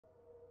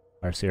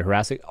RC are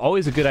harassing.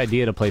 Always a good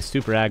idea to play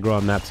super aggro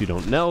on maps you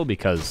don't know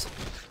because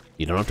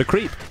you don't have to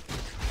creep.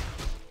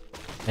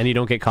 And you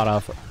don't get caught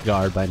off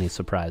guard by any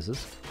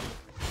surprises.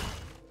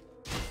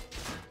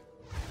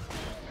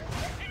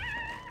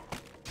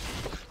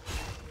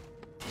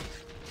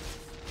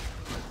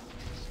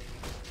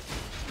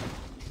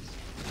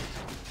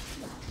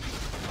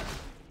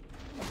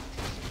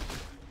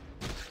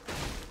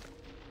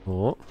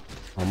 Oh,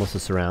 almost a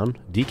surround.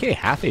 DK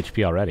half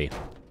HP already.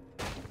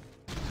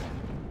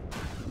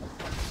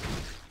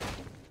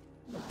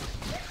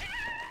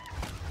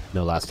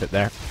 No last hit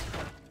there.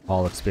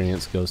 All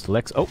experience goes to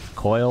Liqs. Oh,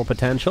 coil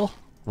potential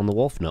on the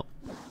wolf. No.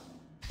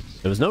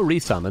 There was no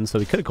resummon, so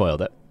he could have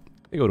coiled it.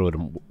 I think it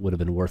would have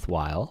been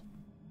worthwhile.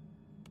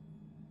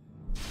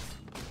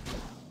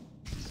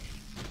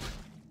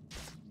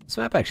 This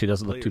map actually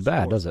doesn't look too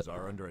bad, does it?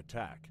 Are under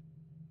attack.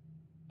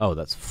 Oh,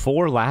 that's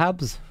 4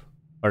 labs?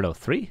 Or no,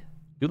 3?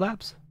 2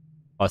 labs?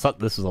 Oh, I thought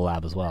this was a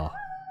lab as well.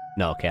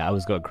 No, okay, I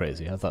was going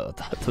crazy. I thought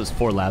there was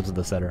 4 labs in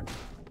the center.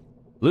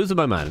 Losing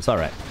my mind, it's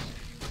alright.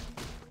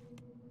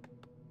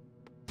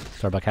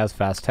 Starbuck has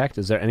fast tech.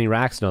 Is there any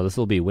racks? No, this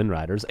will be Wind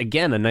Riders.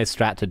 Again, a nice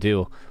strat to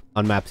do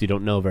on maps you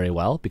don't know very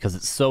well because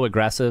it's so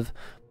aggressive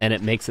and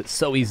it makes it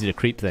so easy to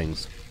creep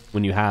things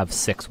when you have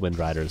 6 Wind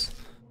Riders.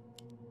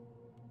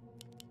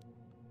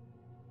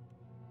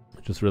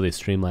 It just really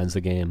streamlines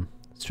the game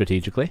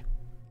strategically.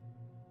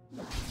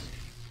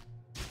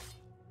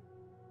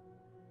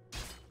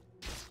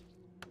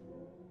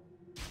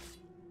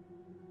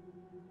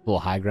 Little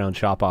high ground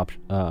chop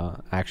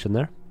action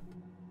there.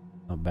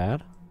 Not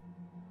bad.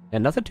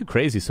 And nothing too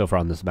crazy so far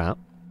on this map.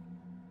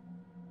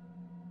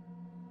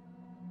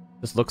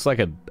 This looks like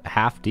a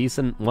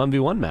half-decent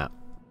 1v1 map.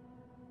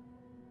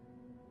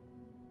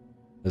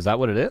 Is that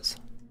what it is?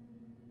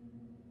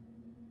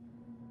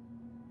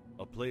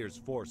 A player's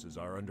forces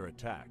are under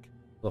attack.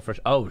 Well, first,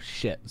 oh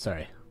shit!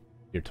 Sorry,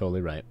 you're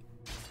totally right.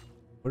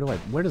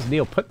 Where does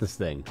Neil put this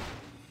thing?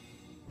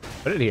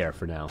 Put it here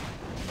for now.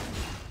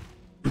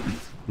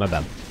 My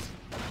bad.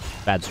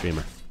 Bad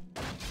streamer.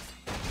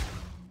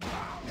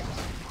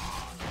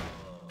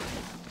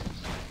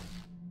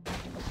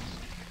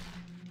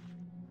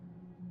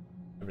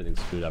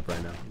 Everything's screwed up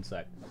right now. One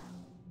sec.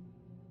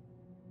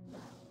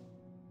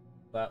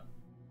 But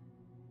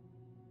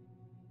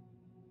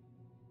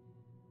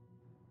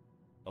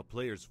a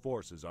player's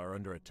forces are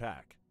under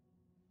attack.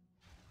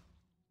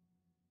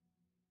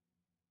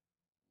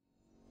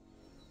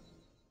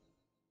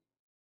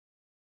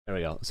 There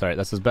we go. Sorry,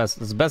 that's the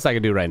best I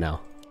can do right now.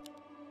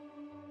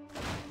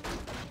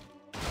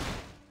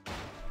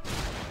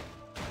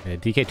 Okay,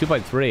 DK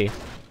 2.3.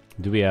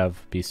 Do we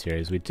have Beast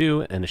Series? We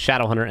do, and a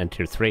Shadow Hunter and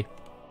Tier 3.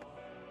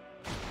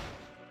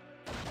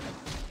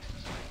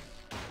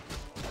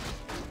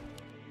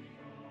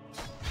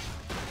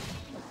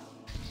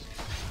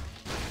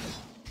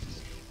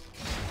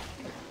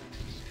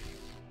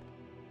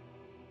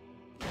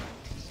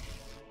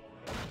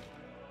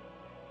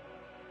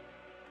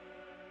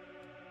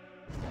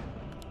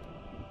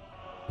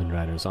 Wind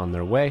Riders on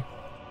their way.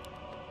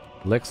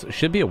 Liqs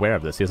should be aware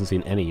of this. He hasn't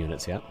seen any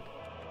units yet.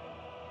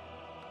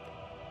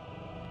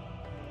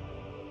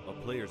 A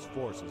player's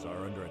forces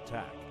are under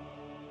attack.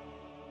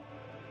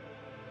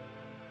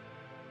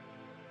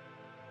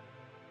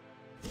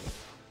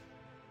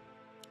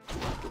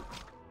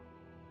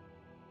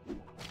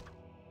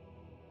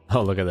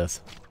 Oh, look at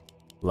this.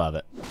 Love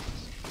it.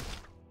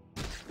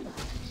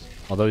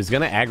 Although he's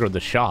gonna aggro the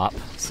shop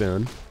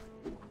soon.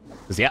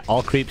 Because, yeah,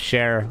 all creeps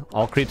are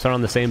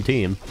on the same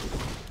team.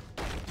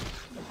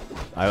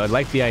 I would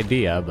like the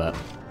idea, but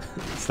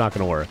it's not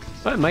gonna work.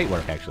 But it might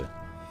work, actually.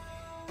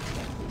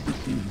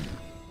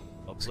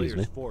 Excuse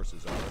me.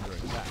 Forces are under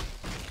attack.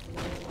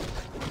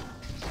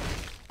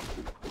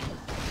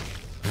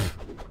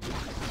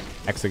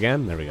 X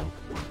again? There we go.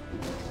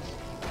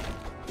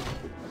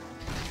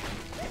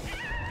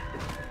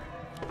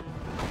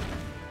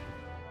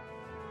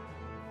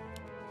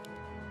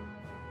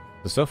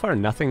 So far,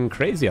 nothing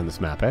crazy on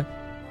this map, eh?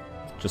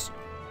 Just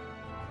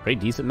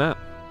pretty decent map.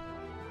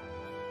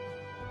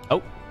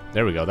 Oh,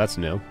 there we go. That's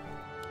new.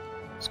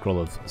 Scroll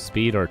of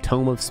Speed, or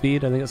Tome of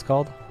Speed, I think it's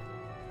called.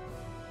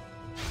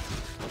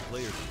 The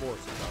player's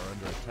forces are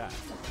under attack.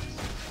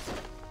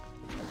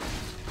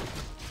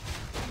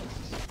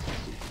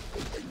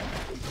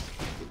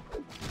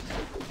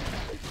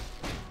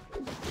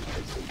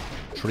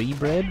 Tree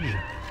Bridge?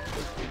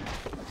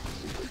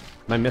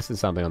 Am I missing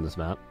something on this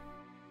map?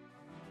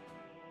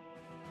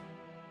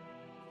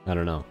 I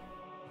don't know.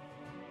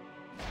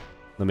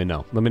 Let me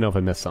know. Let me know if I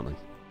missed something.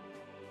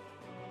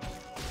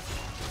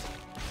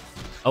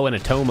 Oh, and a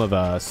Tome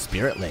of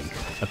Spirit Link,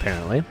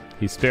 apparently.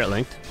 He's Spirit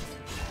Linked.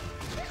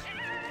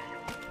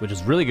 Which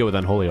is really good with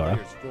Unholy Aura.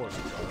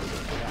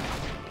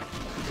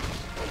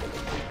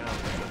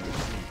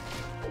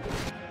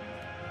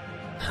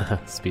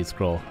 Speed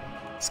scroll.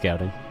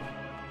 Scouting.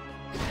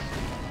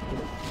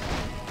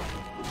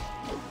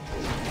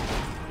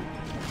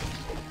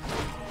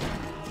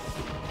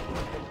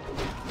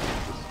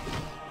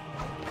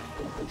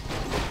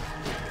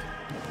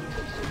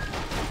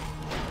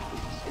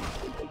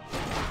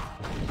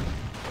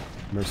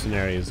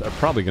 Mercenaries are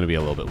probably going to be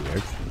a little bit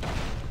weird.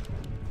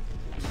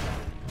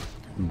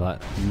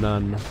 But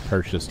none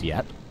purchased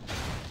yet.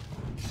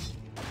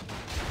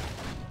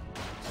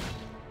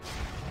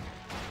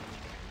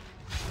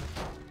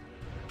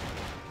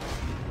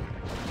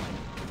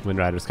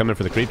 Windrider's coming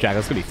for the creep jack.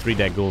 That's going to be 3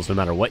 dead ghouls no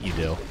matter what you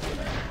do.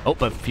 Oh,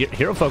 but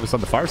hero focus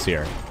on the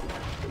Farseer.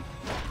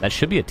 That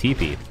should be a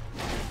TP.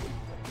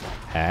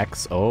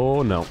 Hex.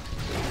 Oh, no.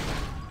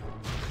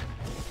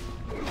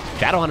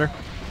 Shadowhunter.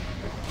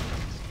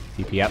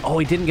 TP out. Oh,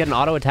 he didn't get an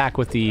auto attack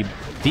with the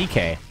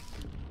DK.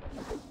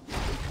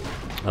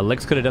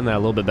 Liqs could have done that a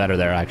little bit better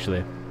there, actually.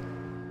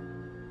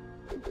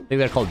 I think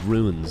they're called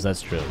runes.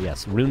 That's true.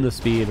 Yes. Rune the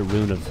speed, a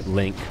rune of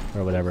link,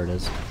 or whatever it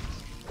is.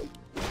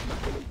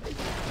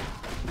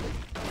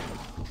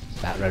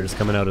 Batrider's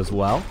coming out as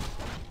well.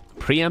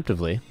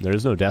 Preemptively. There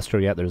is no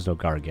Destro yet. There's no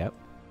Garg yet.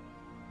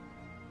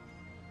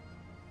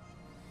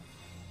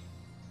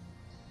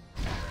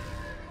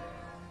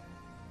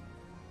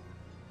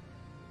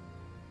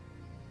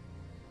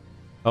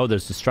 Oh,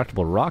 there's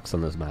destructible rocks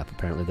on this map,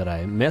 apparently, that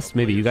I missed.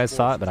 Maybe you guys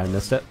saw it, but I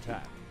missed it.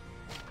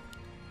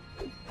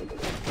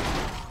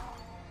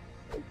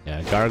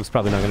 Yeah, Garg's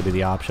probably not going to be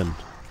the option.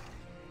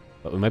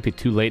 But we might be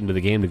too late into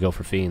the game to go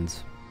for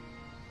Fiends.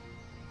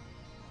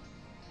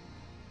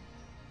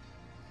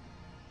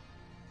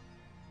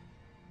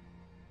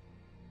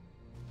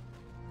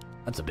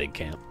 That's a big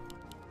camp.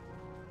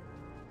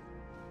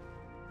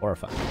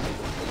 Horrifying.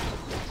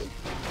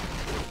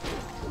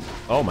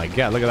 Oh my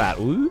god, look at that.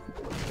 Ooh.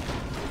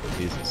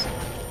 Jesus.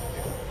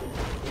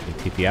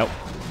 Big TP out.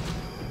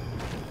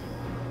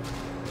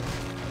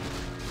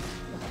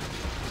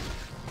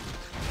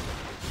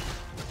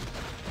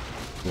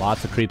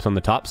 Lots of creeps on the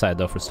top side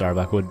though for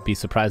Starbuck. Would be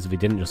surprised if he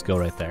didn't just go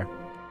right there.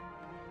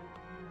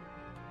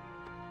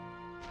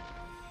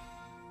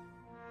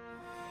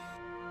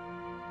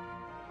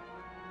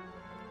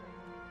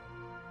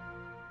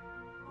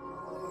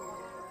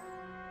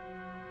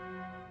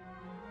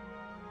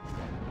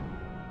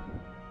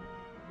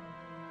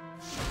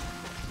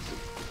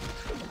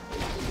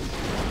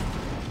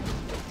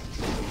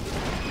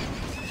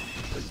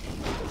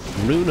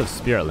 Rune of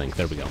Spirit Link,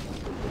 there we go.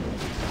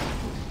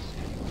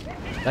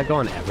 Does that go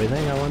on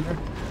everything, I wonder?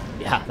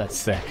 Yeah, that's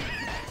sick.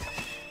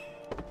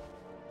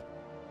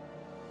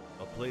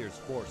 A player's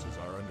forces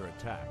are under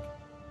attack.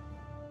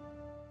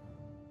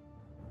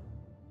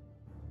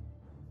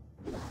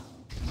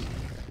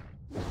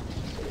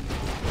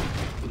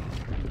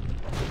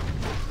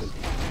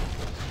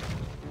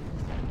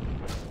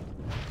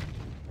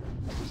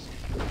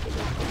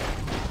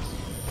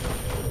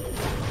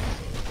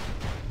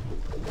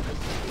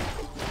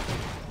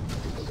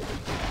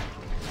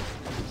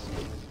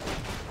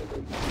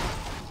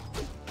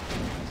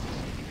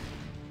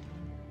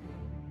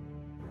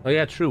 Oh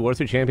yeah, true. Warcraft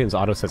 3 Champions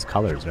auto sets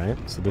colors, right?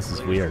 So this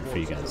is weird for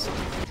you guys.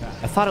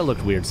 I thought it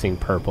looked weird seeing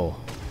purple.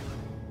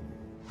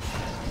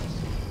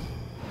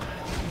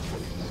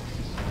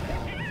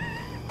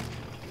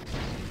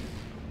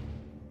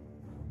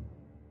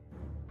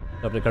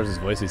 Up to Carson's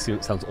voice, he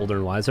sounds older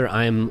and wiser.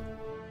 I'm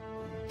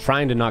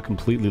trying to not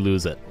completely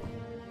lose it.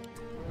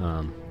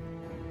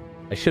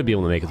 I should be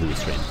able to make it through the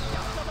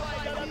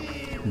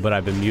stream. But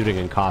I've been muting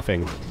and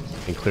coughing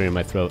and clearing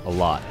my throat a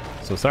lot.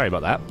 So sorry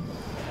about that.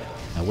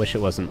 I wish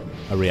it wasn't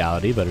a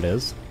reality, but it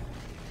is.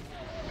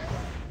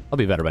 I'll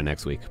be better by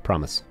next week,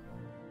 promise.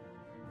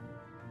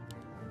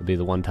 It'll be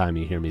the one time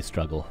you hear me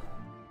struggle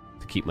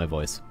to keep my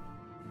voice.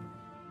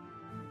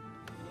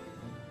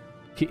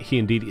 He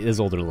indeed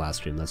is older than last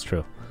stream, that's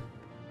true.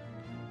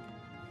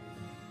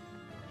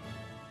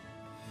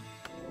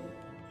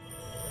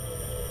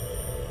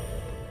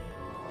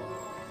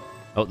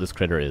 Oh, this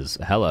critter is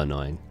hella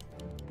annoying.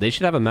 They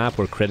should have a map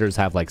where critters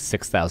have like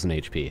 6,000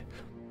 HP.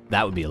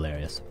 That would be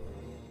hilarious.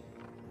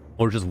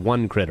 Or just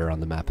one critter on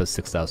the map has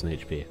 6,000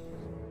 HP.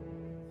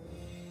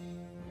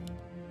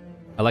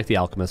 I like the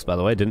Alchemist, by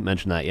the way. Didn't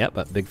mention that yet,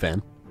 but big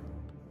fan.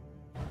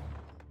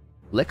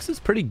 Liqs is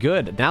pretty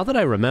good. Now that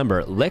I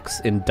remember, Liqs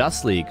in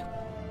Dust League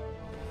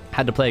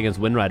had to play against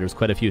Windriders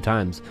quite a few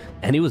times,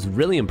 and he was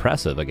really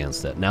impressive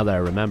against it, now that I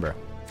remember.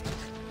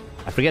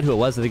 I forget who it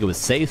was. I think it was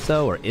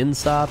Seiso or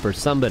Insop or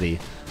somebody.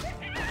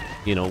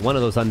 You know, one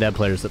of those undead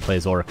players that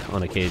plays Orc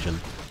on occasion.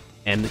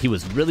 And he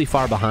was really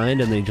far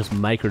behind, and then he just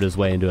microed his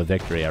way into a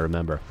victory, I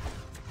remember.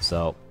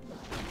 So,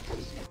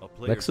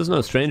 Liqs is no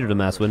stranger to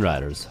mass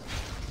Windriders.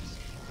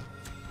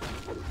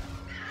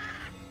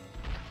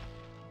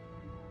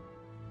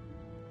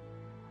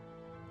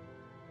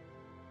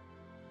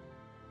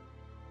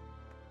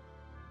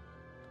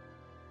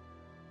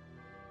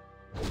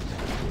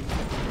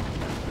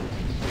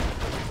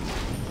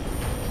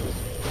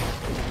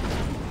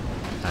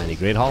 Tiny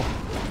Great Hall.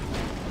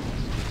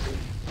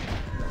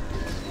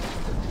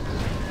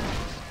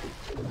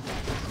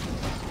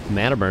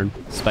 Mana Burn,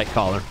 Spike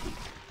Collar.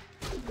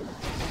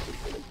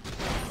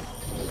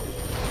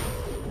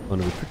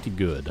 Gonna be pretty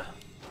good.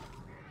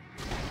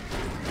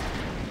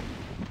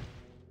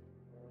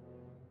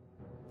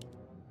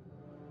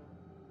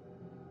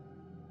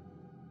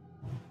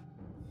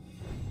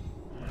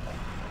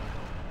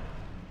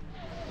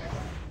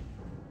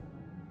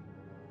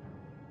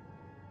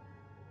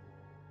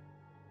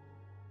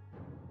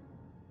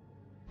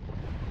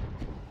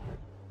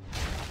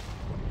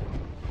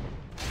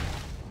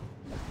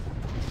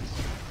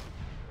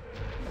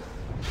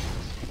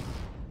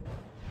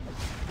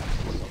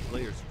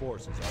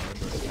 forces are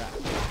under attack.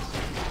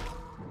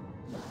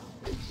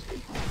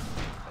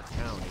 A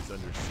town is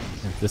under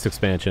siege. This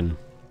expansion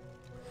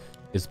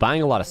is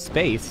buying a lot of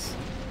space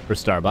for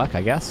Starbuck,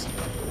 I guess.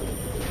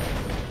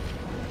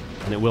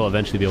 And it will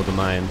eventually be able to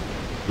mine.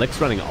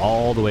 Liqs running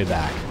all the way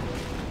back.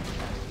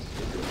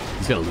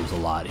 He's gonna lose a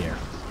lot here.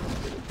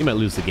 He might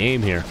lose the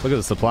game here. Look at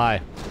the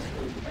supply.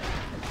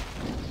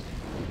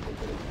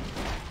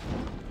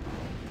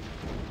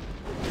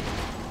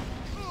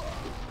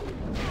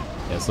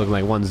 Yeah, it's looking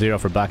like 1-0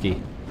 for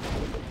Bucky.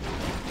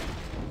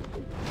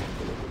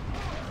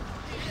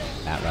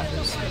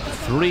 Riders.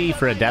 3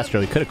 for a Destro.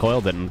 He could have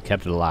coiled it and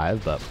kept it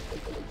alive, but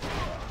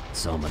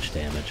so much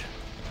damage.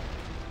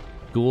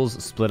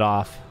 Ghouls split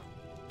off.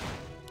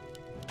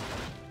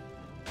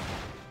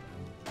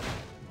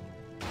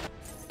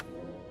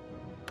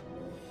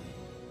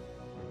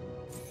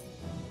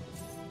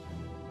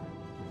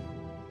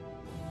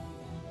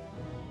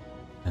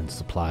 And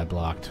supply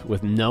blocked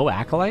with no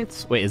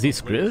acolytes? Wait, is he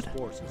screwed?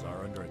 Forces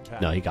are under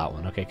attack. No, he got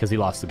one. Okay, because he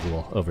lost the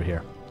ghoul over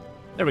here.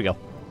 There we go.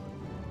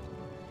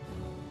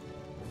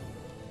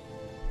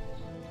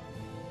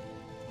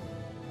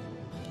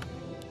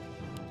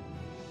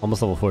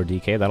 Almost level 4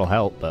 DK, that'll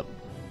help, but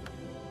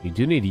you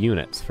do need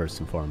units first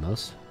and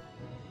foremost.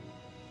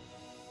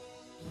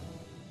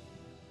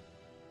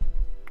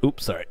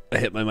 Oops, sorry. I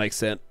hit my mic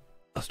stand.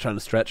 I was trying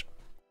to stretch.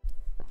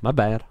 My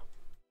bad.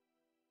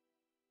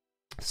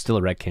 Still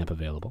a red camp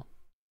available.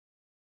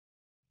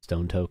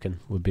 Stone token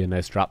would be a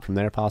nice drop from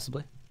there,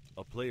 possibly.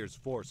 A player's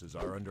forces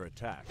are under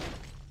attack.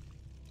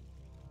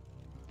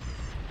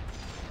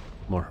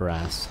 More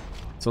harass.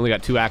 It's only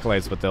got 2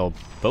 acolytes, but they'll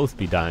both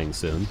be dying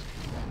soon.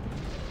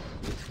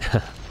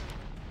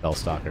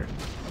 Bellstalker.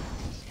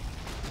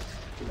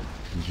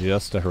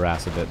 Just to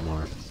harass a bit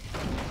more.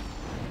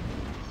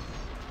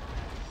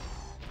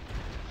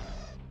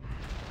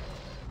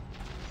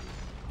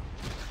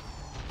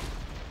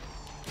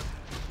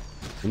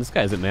 And this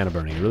guy isn't mana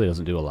burning, he really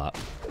doesn't do a lot.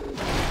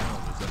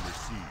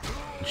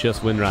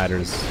 Just Wind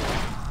Riders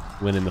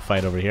winning the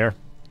fight over here.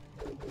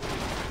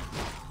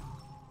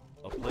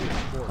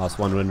 Lost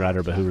 1 Wind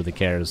Rider, but who really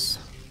cares?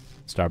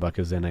 Starbuck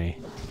is in a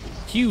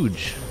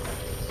huge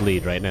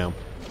lead right now.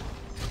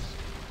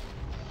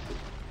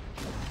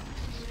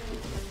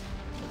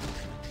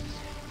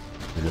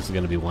 And this is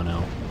going to be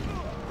 1-0.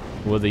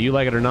 Whether you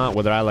like it or not,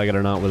 whether I like it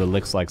or not, whether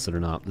Liqs likes it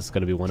or not, this is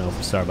going to be 1-0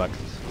 for Starbuck.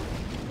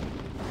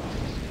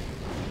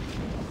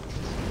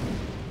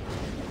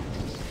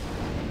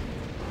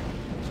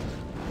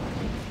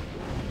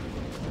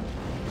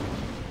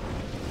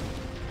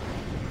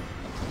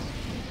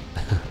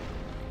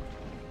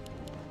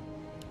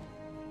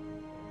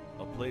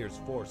 A player's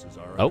forces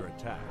are under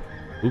attack.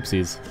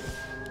 Oopsies.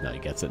 No, he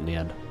gets it in the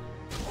end.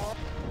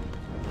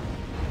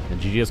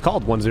 And GG is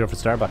called 1-0 for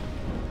Starbuck.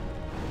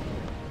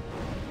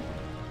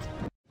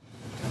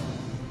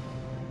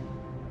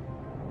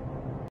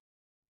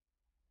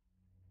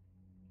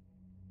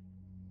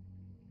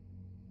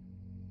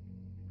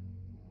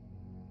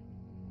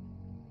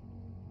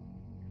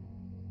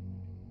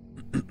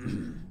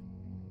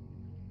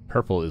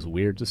 Purple is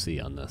weird to see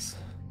on this,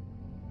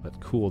 but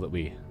cool that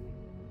we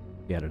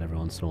get it every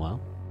once in a while.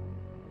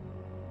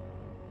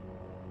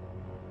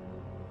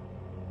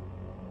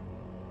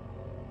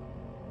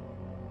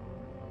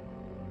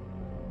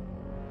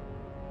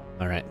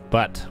 Alright,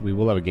 but we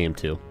will have a game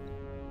 2.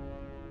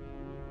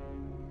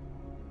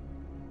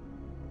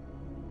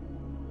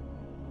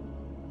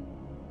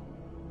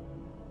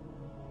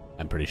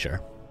 I'm pretty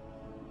sure.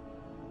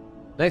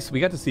 Nice, we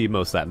got to see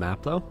most of that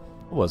map though.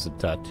 It wasn't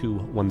too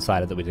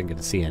one-sided that we didn't get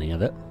to see any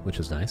of it, which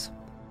is nice.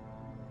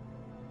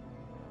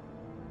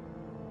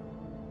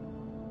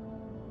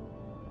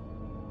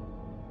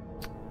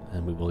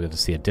 And we will get to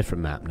see a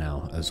different map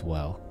now as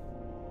well.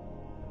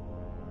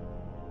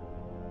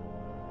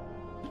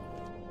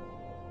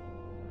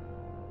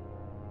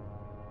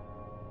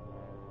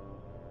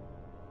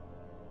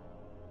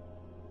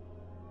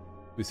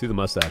 We see the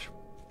mustache.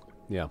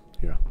 Yeah,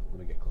 here. Let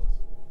me get close.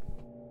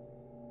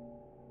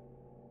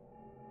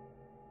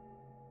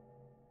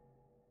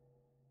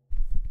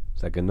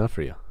 Is that good enough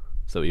for you?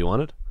 Is that what you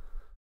wanted?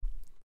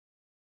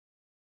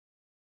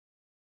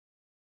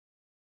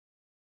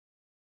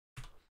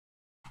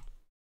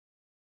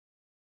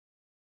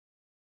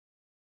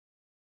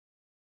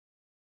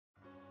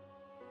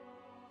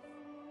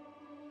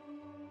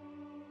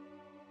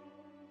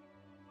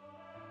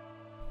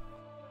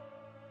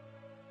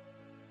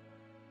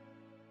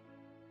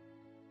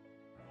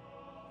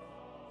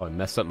 Oh, I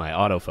messed up my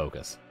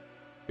autofocus.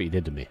 What you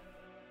did to me.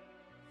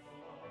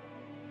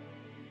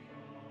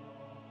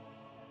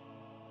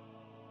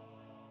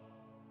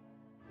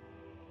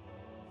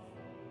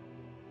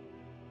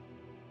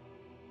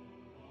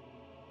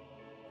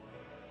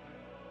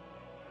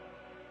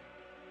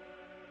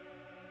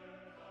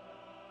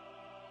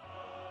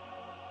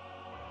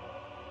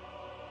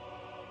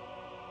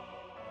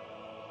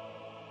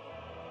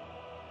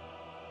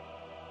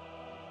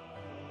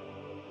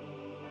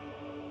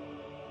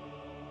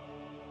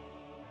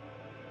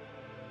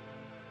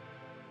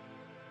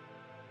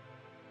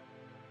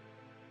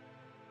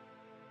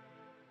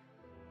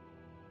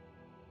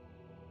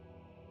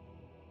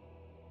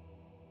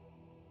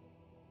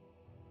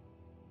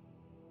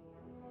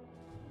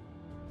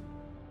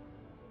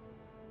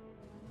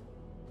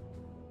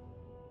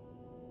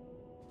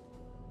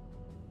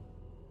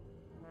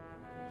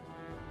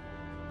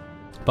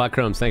 Bot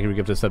Chromes, thank you for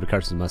gifting a sub to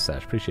Carson's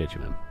mustache. Appreciate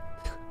you, man.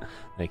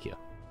 Thank you.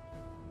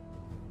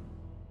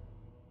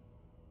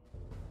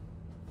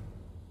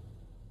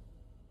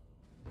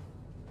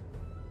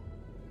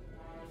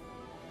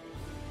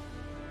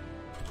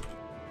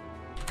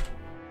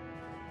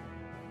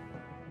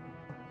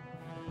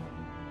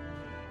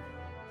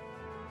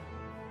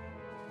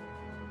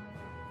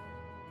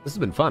 This has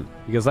been fun.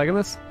 You guys liking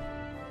this?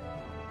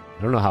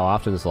 I don't know how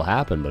often this will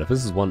happen, but if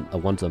this is a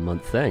once a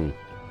month thing,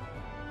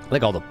 I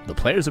think all the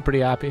players are pretty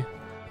happy.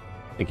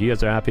 I think you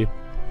guys are happy.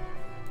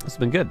 This has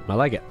been good. I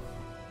like it.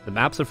 The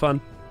maps are fun.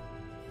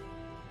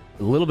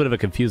 A little bit of a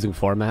confusing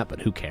format,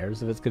 but who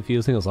cares if it's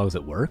confusing as long as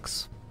it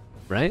works,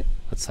 right?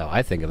 That's how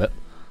I think of it.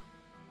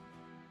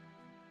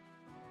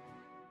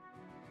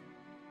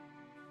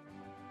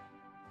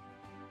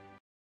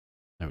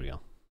 There we go.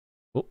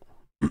 Oh.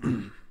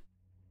 Okay,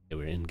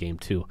 we're in game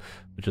 2,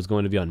 which is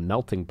going to be on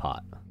Melting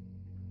Pot.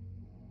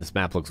 This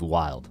map looks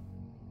wild.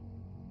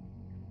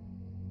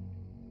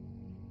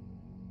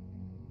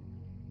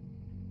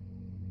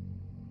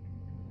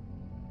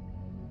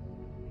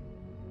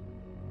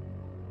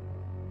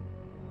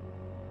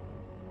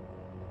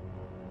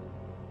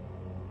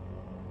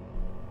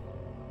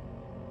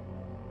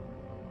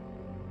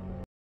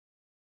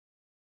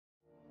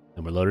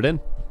 And we're loaded in.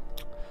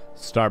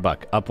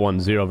 Starbuck up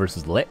 1-0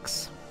 versus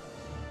Liqs.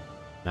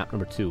 Map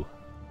number 2.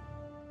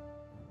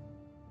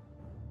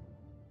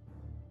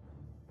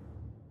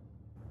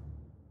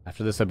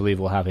 After this, I believe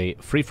we'll have a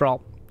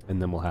free-for-all,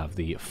 and then we'll have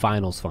the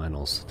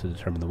finals to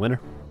determine the winner.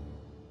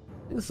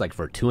 I think this is like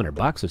for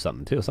 $200 or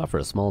something, too. It's not for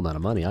a small amount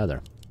of money,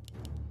 either.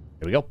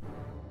 Here we go.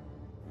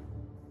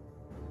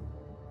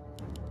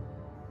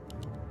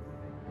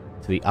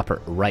 To the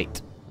upper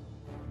right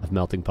of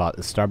Melting Pot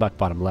is Starbuck.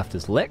 Bottom left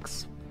is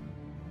Liqs.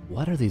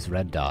 What are these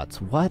red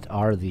dots? What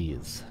are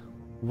these?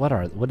 What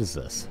is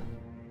this?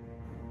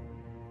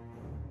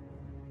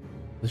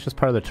 Is this just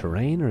part of the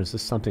terrain, or is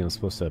this something I'm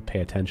supposed to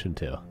pay attention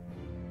to?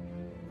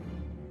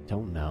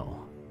 Don't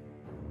know.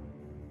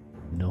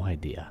 No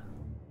idea.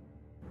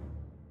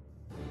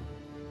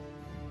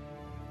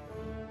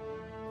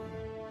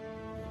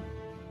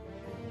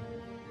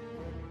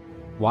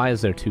 Why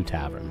is there 2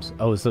 taverns?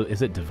 Oh, is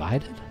it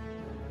divided?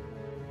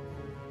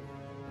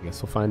 I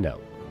guess we'll find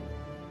out.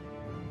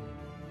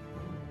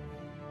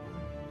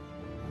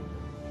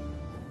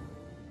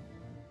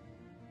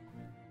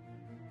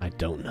 I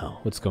don't know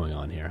what's going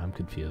on here. I'm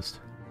confused.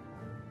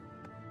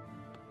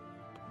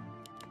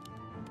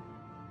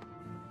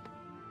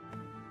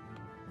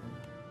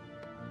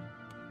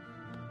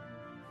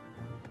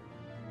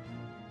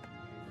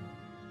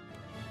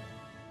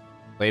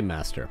 Blade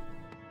Master.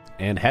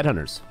 And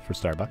Headhunters for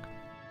Starbuck.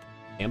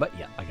 But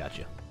yeah, I got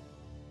you.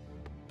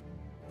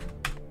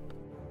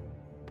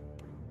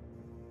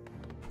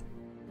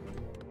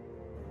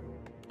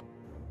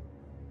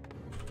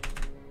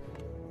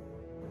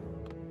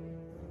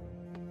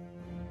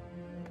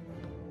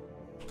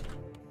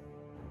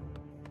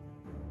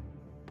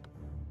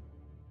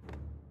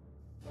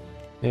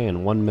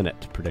 And 1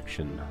 minute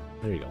prediction.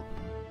 There you go.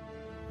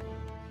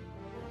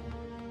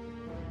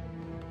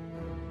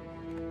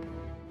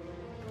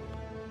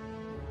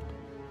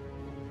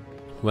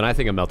 When I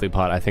think of Melting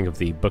Pot, I think of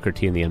the Booker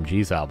T and the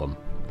MGs album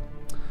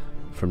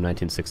from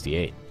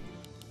 1968.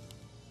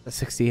 That's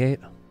 68?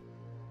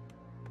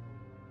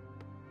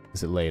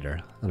 Is it later?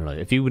 I don't know.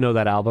 If you know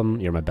that album,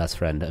 you're my best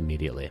friend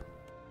immediately.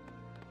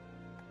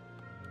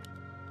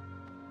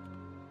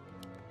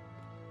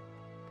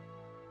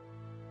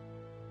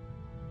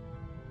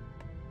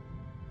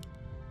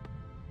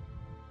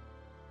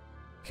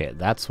 Okay,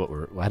 that's what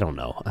we're... I don't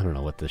know. I don't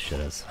know what this shit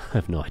is. I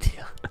have no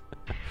idea.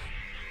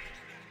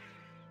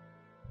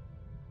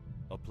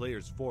 A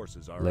player's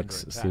forces are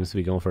Liqs seems to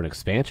be going for an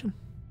expansion.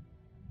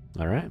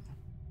 All right.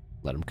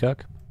 Let him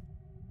cook.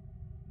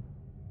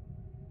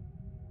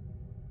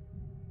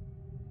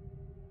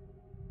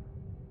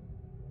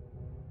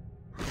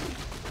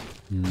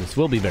 This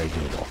will be very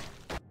doable.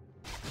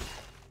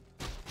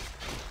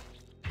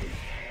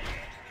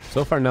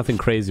 So far, nothing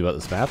crazy about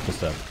this map.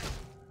 Just a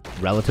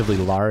relatively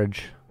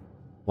large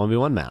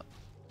 1v1 map.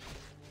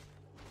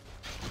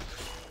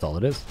 That's all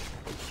it is.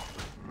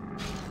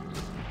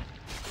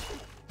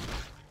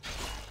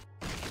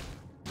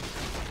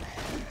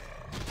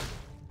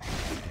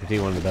 Booker T,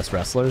 one of the best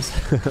wrestlers.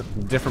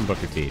 Different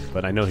Booker T,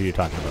 but I know who you're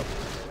talking about.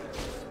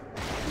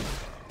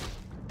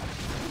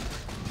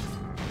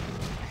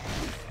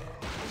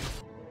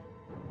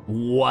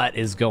 What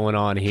is going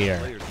on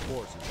here?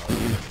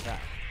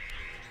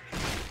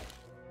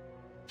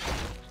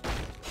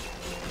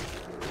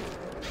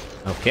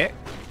 Okay.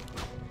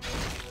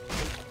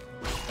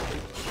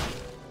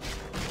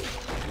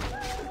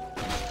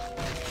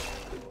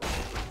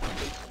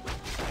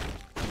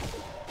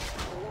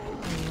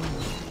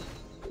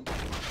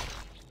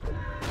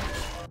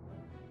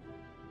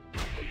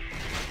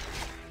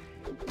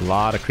 A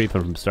lot of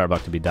creeping from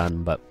Starbuck to be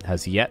done, but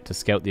has yet to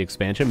scout the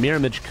expansion. Mirror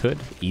Image could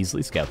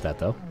easily scout that,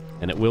 though,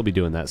 and it will be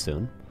doing that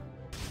soon.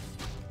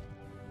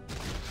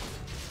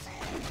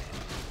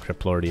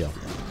 Cryptlordio.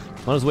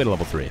 On his way to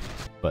level 3.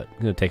 but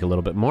gonna take a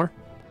little bit more.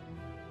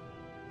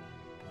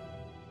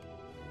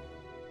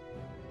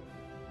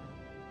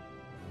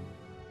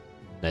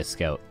 Nice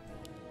scout.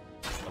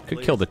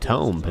 Could kill the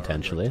tome,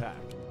 potentially.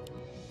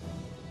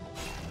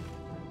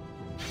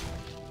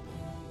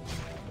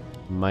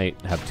 Might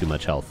have too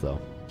much health, though.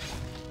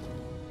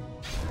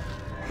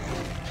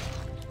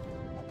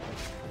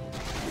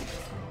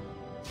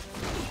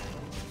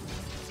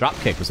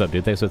 Dropkick, what's up,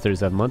 dude? Thanks for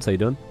 37 months. How you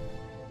doing?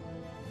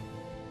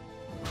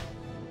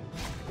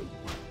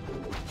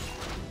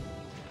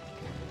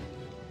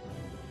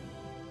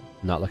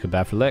 Not looking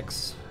bad for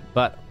Liqs,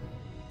 but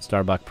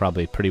Starbuck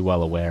probably pretty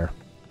well aware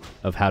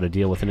of how to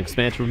deal with an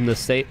expansion from this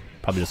state.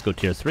 Probably just go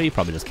tier 3,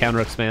 probably just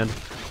counter expand.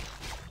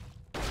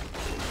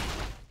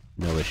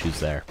 No issues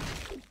there.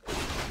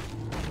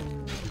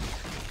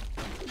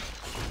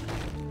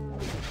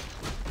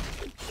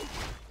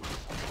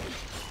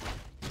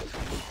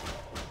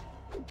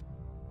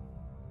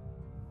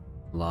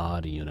 A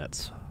lot of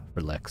units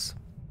for Liqs.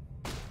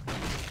 And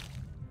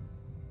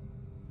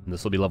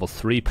this will be level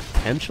 3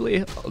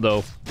 potentially,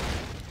 although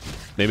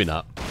maybe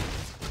not.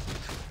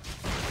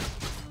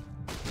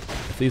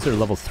 If these are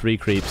level 3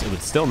 creeps, it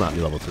would still not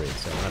be level 3,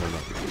 so I don't know.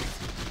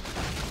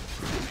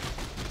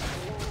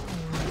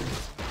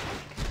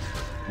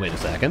 Wait a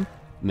second.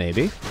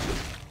 Maybe.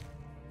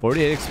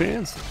 48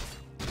 experience?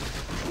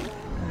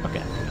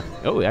 Okay.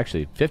 Oh,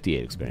 actually,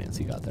 58 experience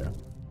he got there.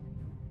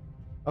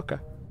 Okay.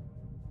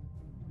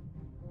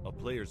 A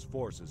player's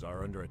forces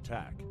are under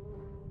attack.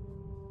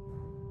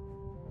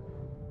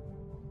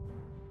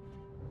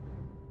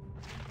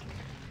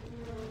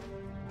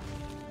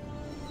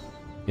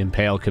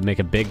 Impale could make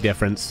a big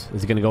difference.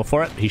 Is he going to go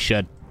for it? He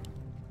should.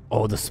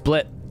 Oh, the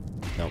split.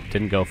 No,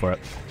 didn't go for it.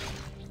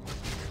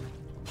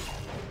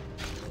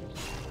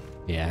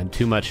 Yeah, and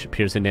too much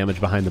piercing damage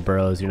behind the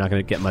burrows. You're not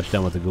going to get much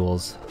done with the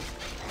ghouls.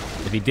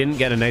 If he didn't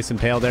get a nice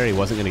Impale there, he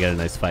wasn't going to get a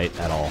nice fight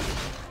at all.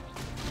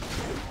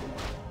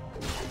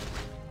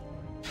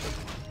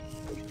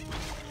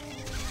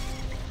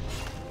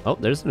 Oh,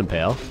 there's an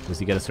Impale. Does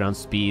he get us around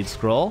speed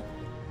scroll?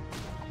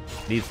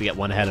 Needs to get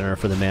one header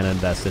for the mana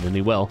invested, and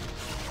he will.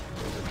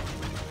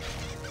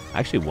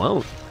 Actually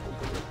won't.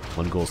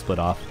 One ghoul split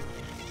off.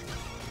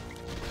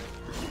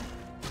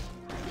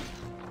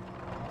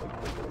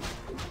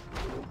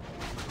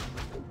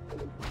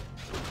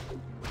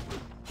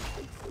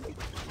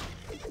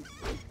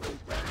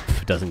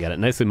 Doesn't get it.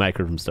 Nicely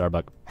microed from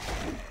Starbuck.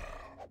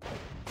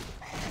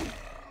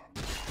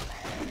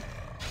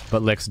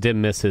 But Liqs did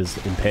miss his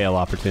Impale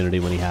opportunity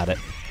when he had it.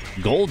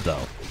 Gold,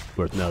 though,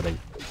 worth noting.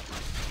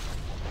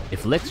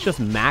 If Liqs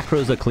just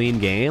macros a clean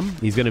game,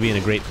 he's going to be in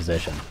a great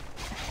position.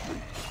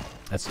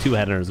 That's 2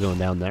 headers going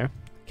down there.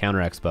 Counter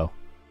Expo.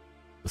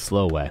 The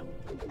slow way.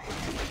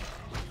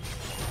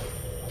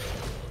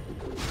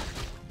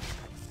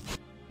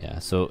 Yeah,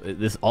 so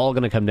this is all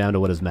going to come down to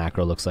what his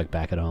macro looks like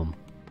back at home.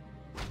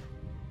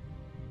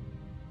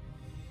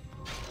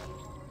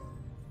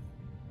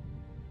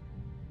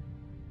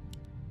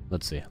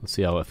 Let's see. Let's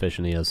see how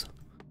efficient he is.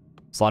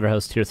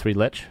 Slaughterhouse tier 3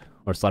 Lich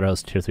or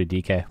Slaughterhouse tier 3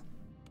 DK.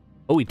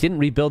 Oh, he didn't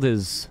rebuild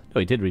his...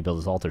 Oh, he did rebuild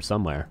his altar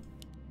somewhere.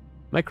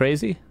 Am I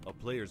crazy?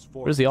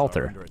 Where's the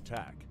altar?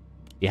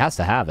 He has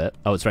to have it.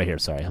 Oh, it's right here.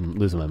 Sorry, I'm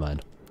losing my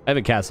mind. I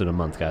haven't casted in a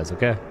month, guys,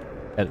 okay?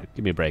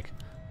 Give me a break.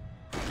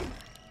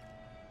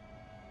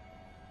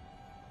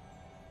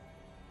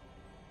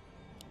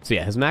 So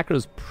yeah, his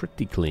macro's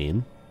pretty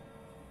clean.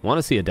 Want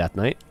to see a Death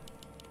Knight,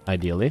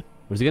 ideally.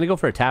 Or is he going to go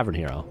for a Tavern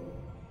Hero?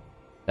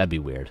 That'd be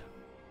weird.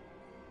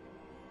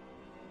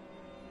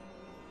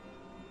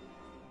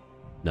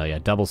 No, yeah,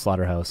 double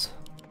Slaughterhouse.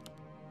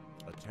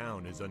 A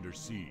town is under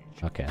siege.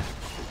 Okay.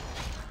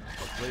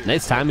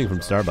 Nice timing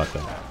from Starbuck,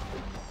 though.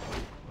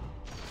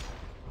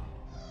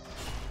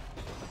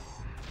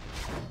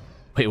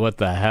 Wait, what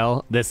the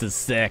hell? This is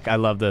sick. I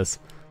love this.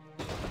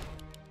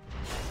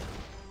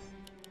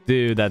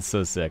 Dude, that's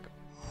so sick.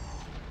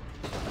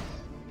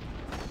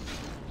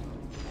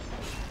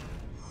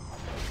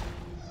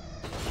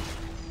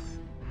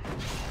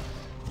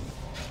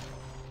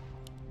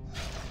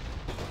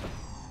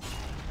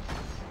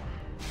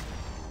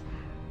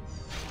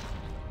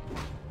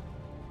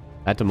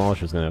 That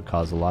Demolisher is going to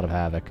cause a lot of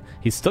havoc.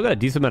 He's still got a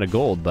decent amount of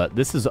gold, but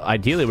this is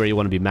ideally where you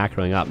want to be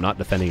macroing up, not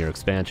defending your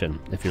expansion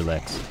if you're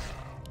Liqs.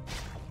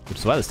 Which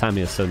is why this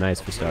timing is so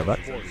nice for Starbuck.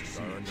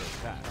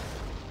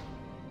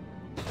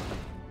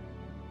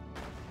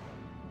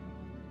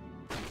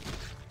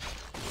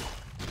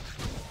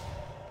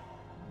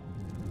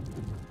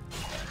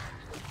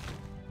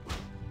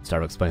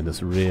 Starbuck's playing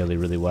this really,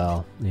 really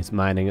well. He's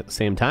mining at the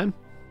same time.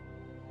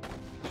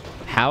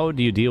 How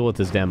do you deal with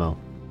this demo?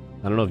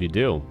 I don't know if you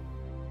do.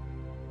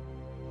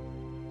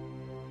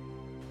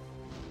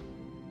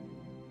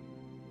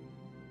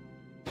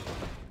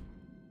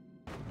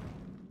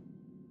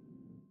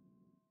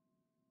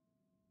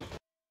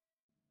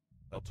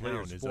 A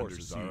player's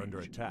forces are under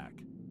attack.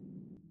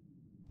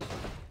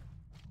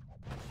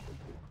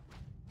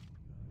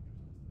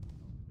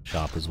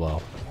 Shop as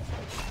well.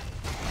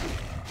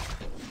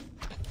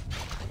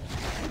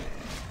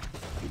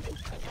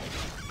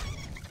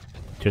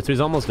 Tier 3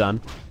 is almost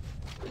done.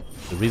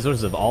 The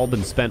resources have all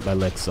been spent by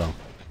Liqs, so...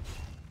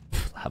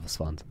 Lava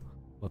spawns.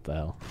 What the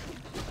hell?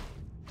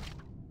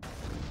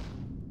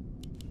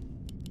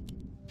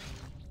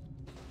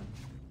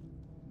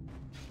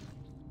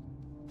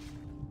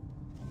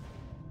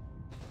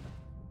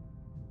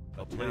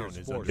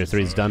 Tier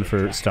 3 is done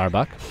for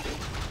Starbuck.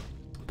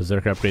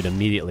 Berserker upgrade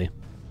immediately.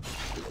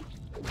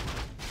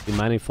 You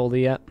mining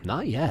fully yet?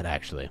 Not yet,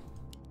 actually.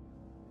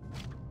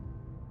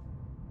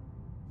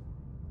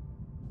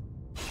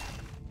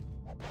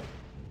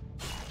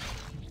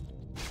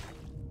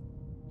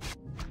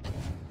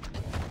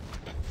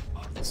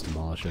 This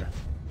demolisher.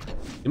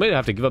 You might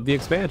have to give up the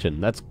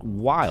expansion. That's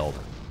wild.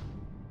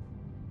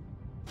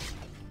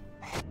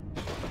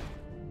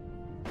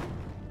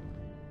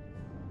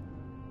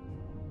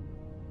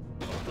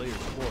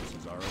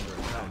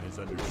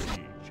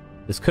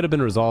 This could have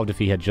been resolved if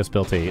he had just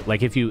built a...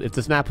 Like, if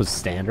this map was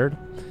standard,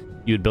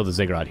 you would build a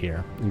ziggurat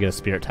here and get a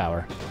spirit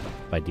tower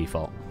by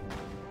default.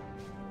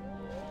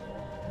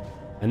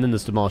 And then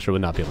this demolisher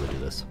would not be able to do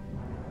this.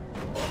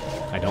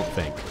 I don't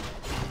think.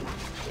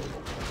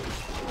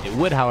 It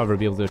would, however,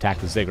 be able to attack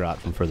the ziggurat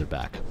from further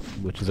back,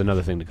 which is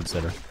another thing to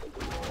consider.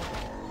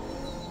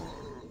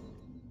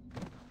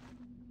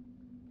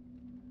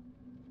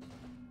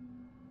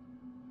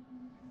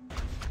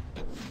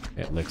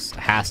 Yeah, Liqs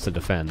has to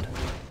defend.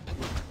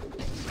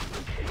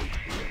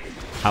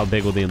 How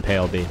big will the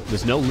Impale be?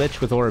 There's no Lich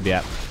with Orb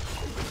yet.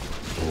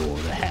 Oh,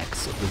 the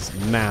Hex is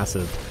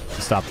massive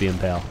to stop the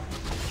Impale.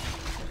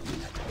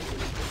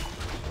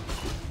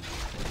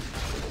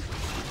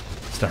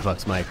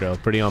 Starbuck's micro,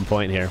 pretty on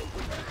point here.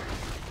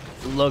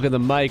 Look at the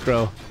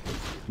micro.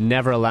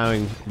 Never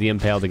allowing the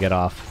Impale to get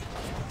off.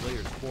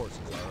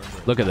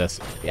 Look at this.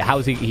 How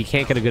is he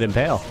can't get a good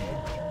Impale.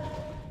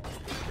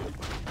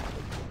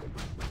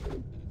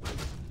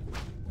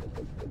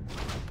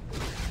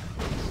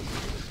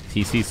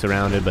 TC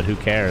surrounded, but who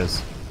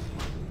cares?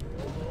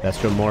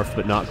 Destromorph,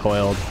 but not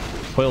coiled.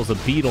 Coils a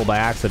beetle by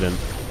accident.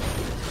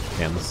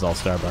 Damn, this is all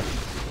Starbuck.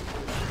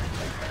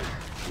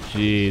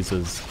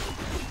 Jesus.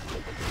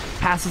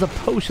 Passes a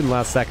potion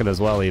last second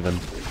as well, even.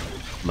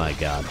 My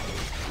god.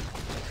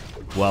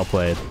 Well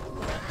played.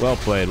 Well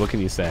played, what can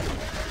you say?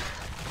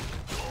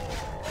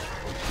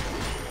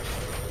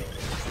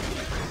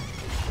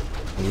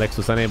 Liqs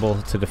was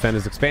unable to defend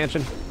his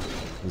expansion,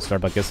 and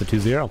Starbuck gets a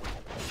 2-0.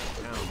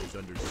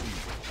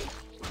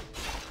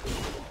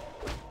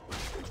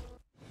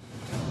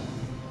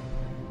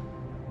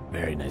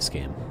 Very nice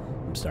game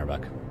from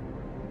Starbuck.